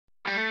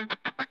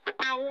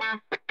Welcome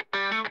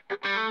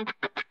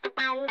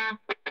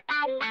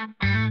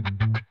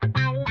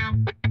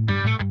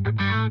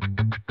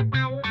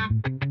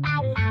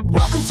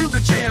to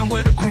the jam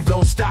where the groove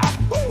don't stop.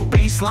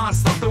 Bassline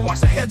thumping,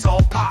 watch the heads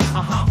all pop.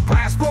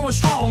 Brass growing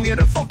strong in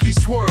a funky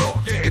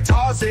swirl.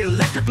 Guitars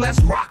electric,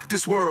 let's rock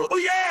this world. Oh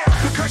yeah!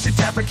 Percussion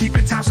tapping,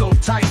 keeping time so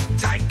tight.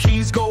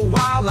 Keys go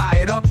wild,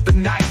 light up the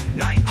night.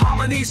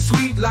 Harmony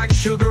sweet like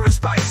sugar and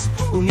spice.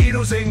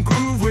 Unidos and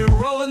groove, we're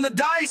rolling the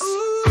dice.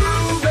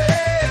 Groove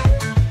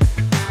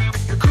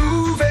it,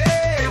 groove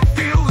it,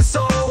 feel the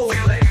soul.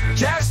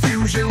 Jazz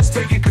fusion's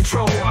taking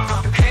control.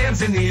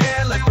 Hands in the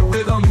air, let the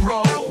rhythm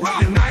roll.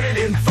 United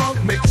in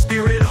funk, make the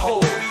spirit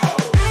whole.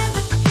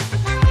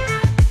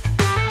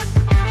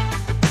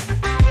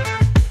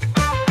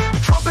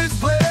 Trumpets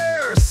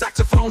blare,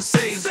 saxophone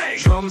sings.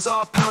 Drums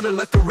are pounding,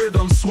 let the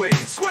rhythm swing.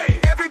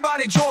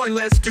 Everybody join,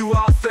 let's do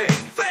our thing.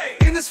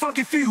 In this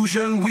funky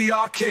fusion, we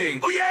are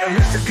king. Oh yeah!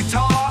 Electric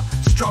guitar,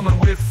 strumming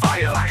with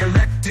fire.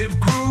 Collective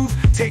groove,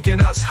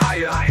 taking us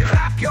higher.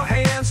 Clap your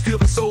hands, feel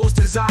the soul's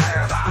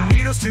desire.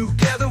 Unidos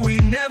together, we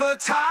never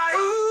tire.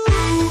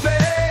 Groove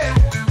it,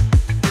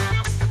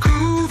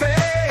 groove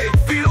it,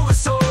 feel the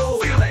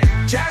soul.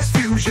 Jazz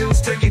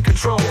fusion's taking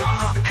control.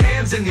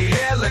 Hands in the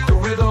air, let the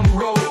rhythm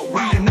roll.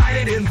 We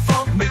united in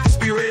funk, make the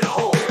spirit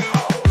whole.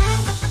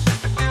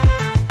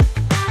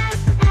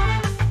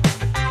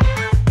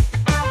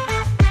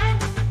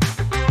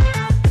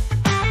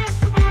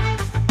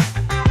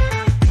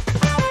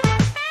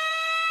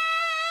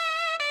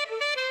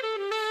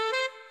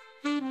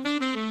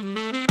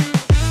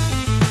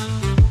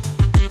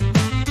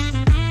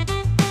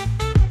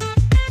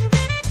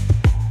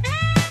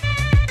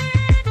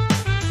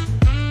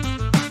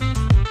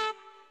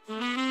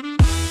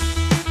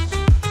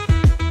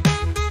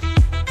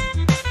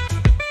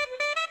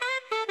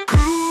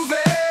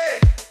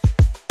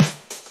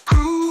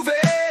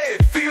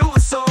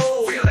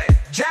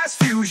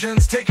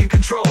 Taking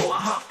control.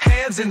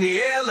 Hands in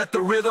the air, let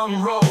the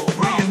rhythm roll.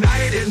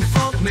 Reunited in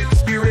funk,